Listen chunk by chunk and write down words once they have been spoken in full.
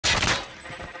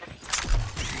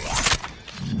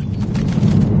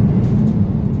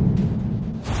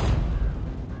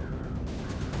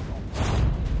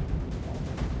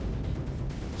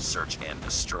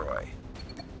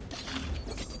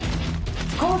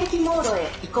撃モードへ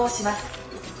移行します。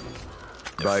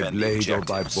 By blade or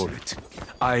by bullet,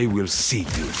 I will see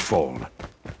you fall.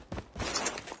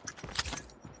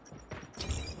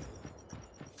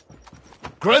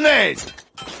 Grenade!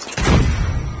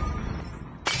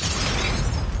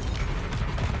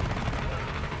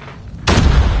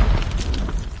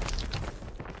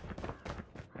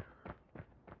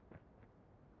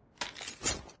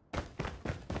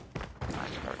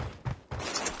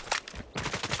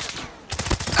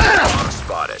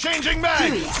 Spotted. Changing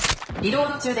mag! リロ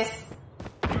ード中です。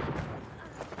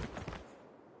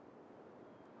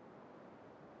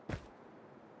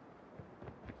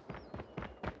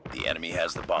 The enemy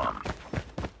has the bomb.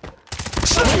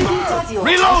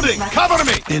 Reloading! Cover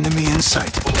me! Enemy in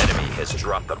sight. Enemy has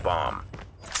dropped the bomb.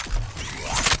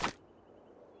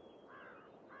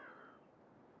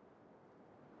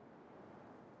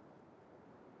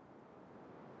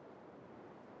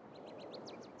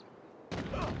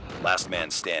 Last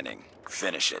man standing.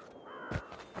 Finish it.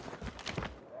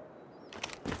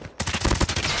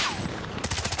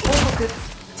 報告。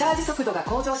チャージ速度が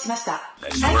向上しました。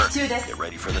 Nice 待 work. 機中です。 Get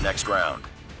ready for the next round.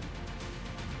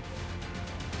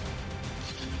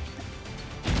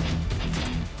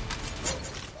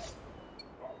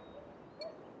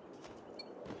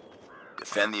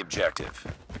 Defend the objective.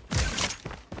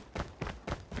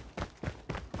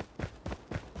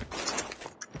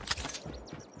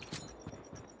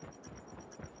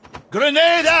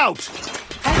 Grenade out!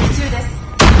 待機中です。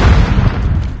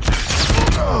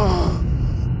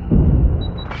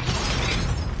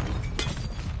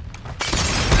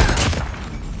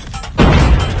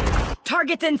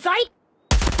 Targets in sight!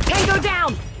 Tango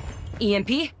down!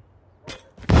 EMP?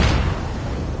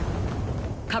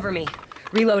 Cover me.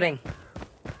 Reloading.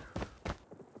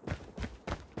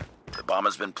 The bomb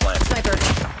has been planted. Sniper.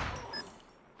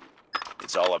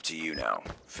 It's all up to you now.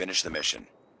 Finish the mission.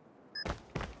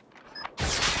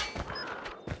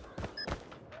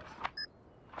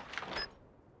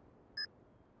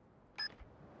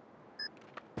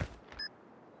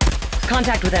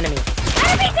 Contact with enemy.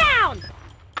 Enemy down!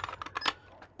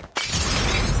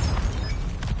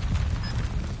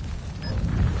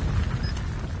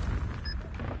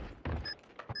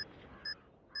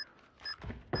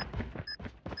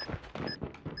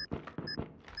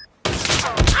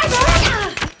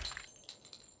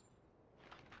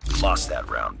 Lost that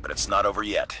round, but it's not over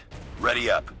yet. Ready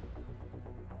up.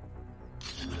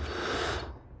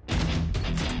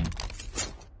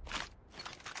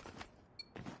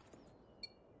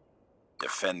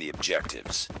 Defend the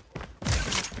objectives.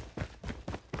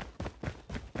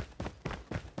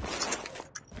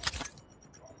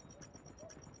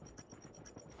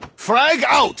 Frag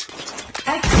out!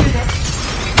 待機中です。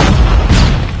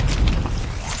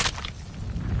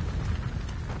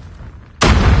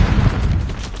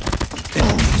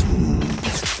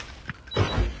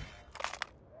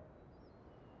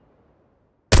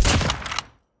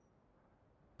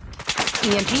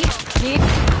 EMP? Need?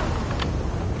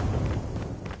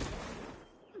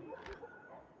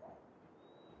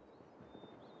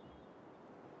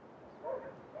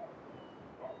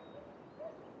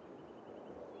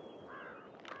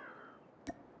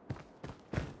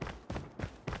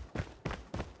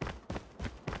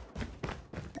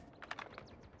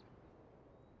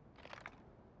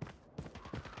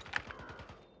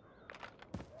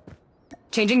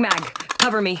 Changing mag.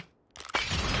 Cover me.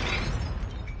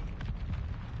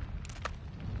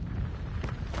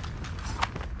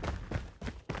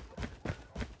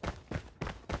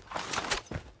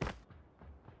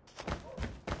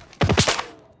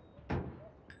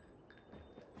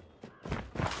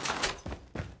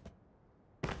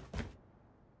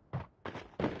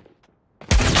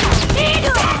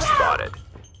 Spotted.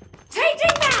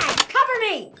 Changing mag! Cover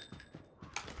me!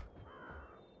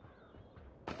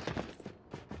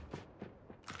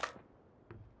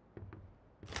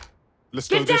 Let's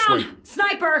go Get this way. down!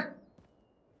 Sniper!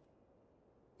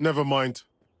 Never mind.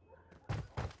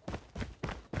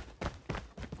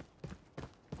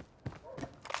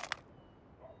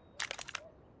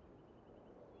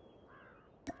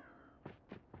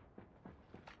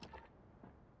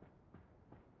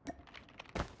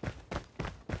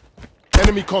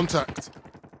 Enemy contact.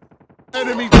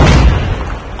 Enemy.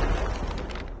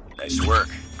 Nice work.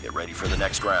 Get ready for the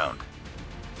next round.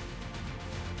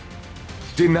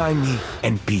 Deny me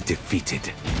and be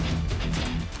defeated.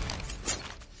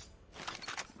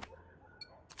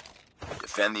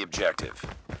 Defend the objective.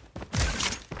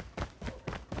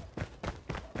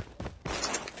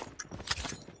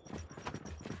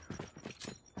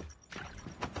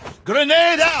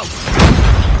 Grenade out!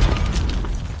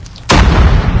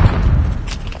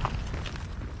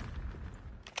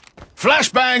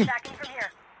 Flashbang! Tracking from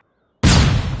here.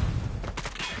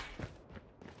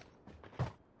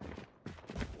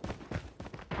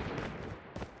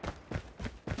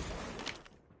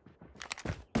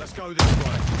 Let's go this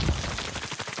way.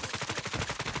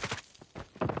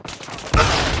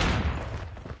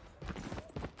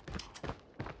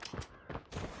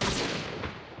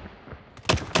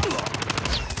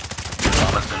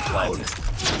 Bomb has been planted.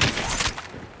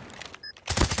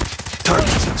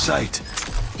 Targets in sight.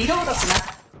 リロードしま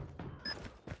す。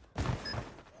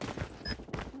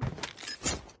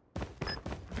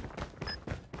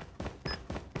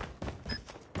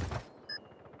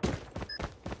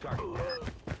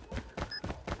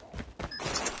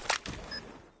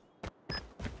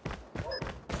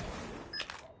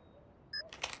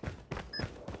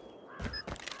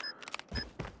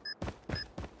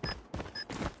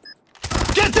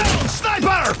Get down,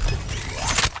 sniper!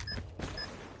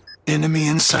 Enemy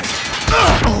in sight.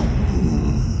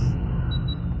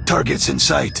 Targets in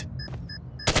sight.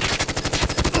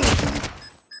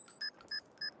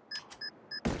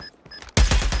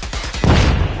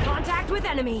 Contact with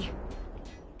enemy.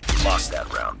 Lost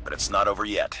that round, but it's not over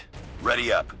yet.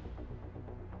 Ready up.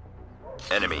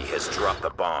 Enemy has dropped the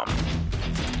bomb.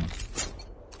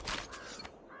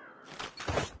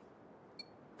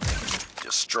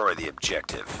 Destroy the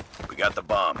objective. We got the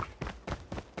bomb.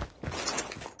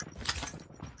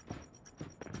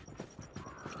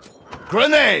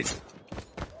 Grenade!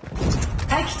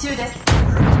 待機中です。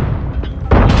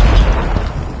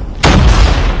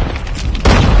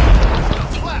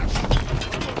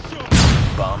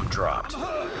 Bomb dropped.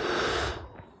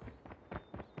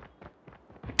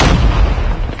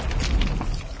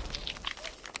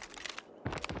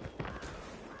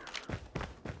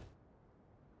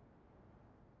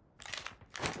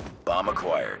 Bomb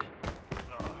acquired.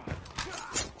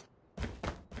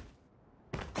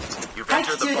 You've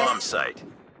entered the bomb site.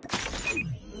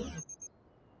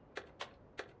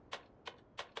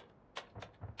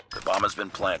 The bomb has been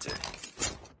planted.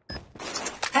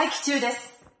 待機中で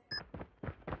す。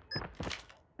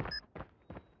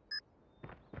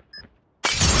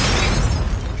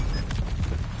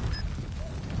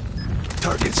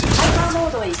 Targets in ハイ sight. パーモ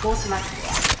ードへ移行します。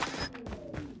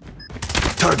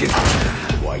 Target.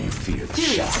 Why you fear the 注意。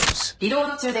 shadows? リロ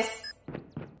ード中です。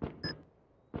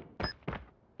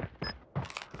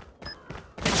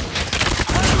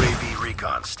 UAV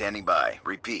recon standing by.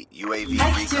 Repeat, UAV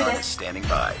recon is standing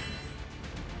by.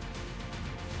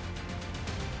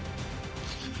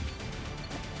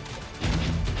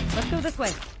 Let's go this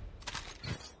way.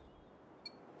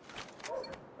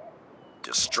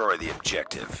 Destroy the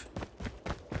objective.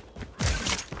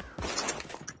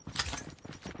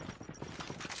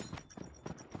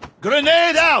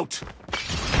 Grenade out!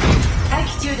 待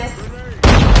機中です。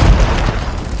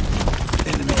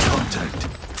 Enemy contact.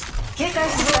 警戒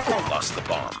してください。 Lost the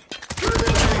bomb.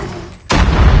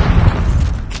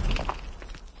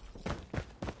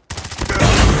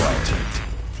 Contact.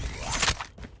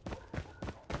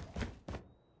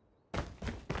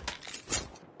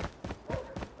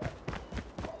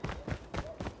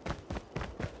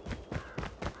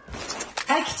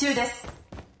 待機中です。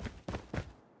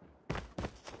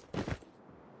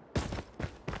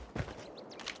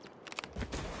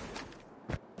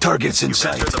 Targets in You've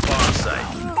sight. entered the bomb site.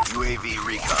 UAV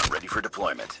recon ready for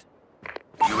deployment.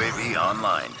 UAV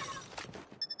online.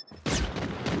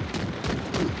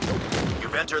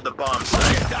 You've entered the bomb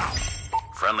site.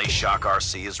 Friendly Shock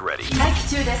RC is ready. 待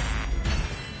機中です。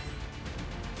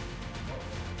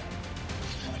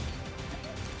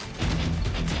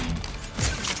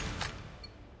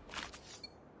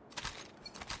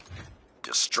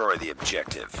 Destroy the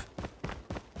objective.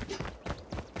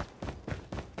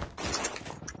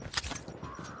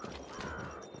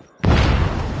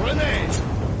 Grenade!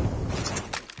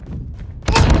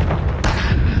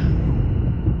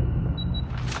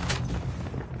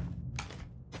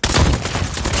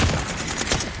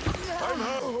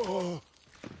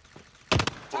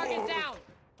 Target down.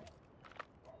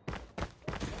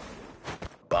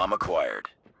 Bomb acquired.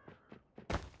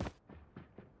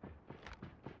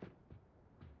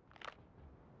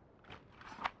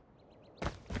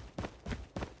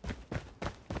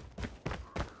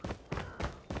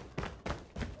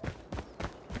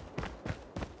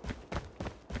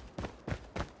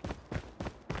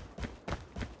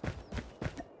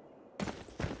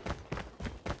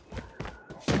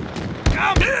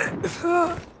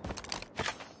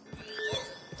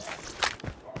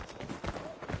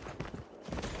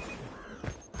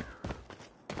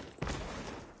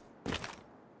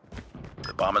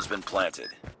 The bomb has been planted.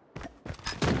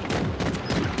 We're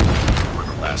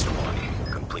the last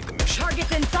one. Complete the mission.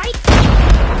 Target's in sight!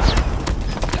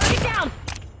 Target down!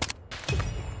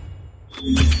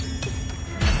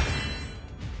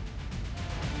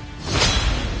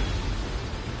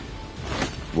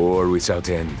 War without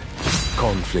end.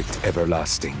 Conflict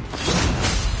everlasting.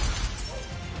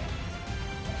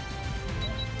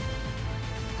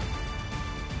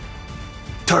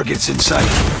 Targets in sight.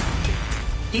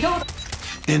 移動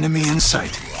Enemy in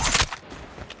sight.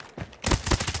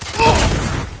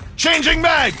 Changing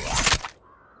mag!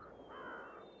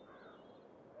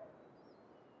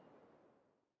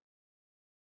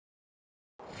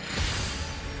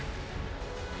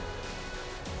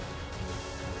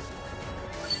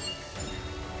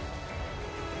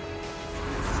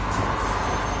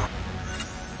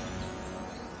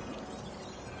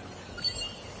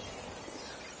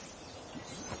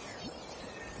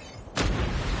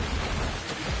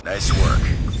 Nice work.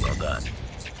 Well done.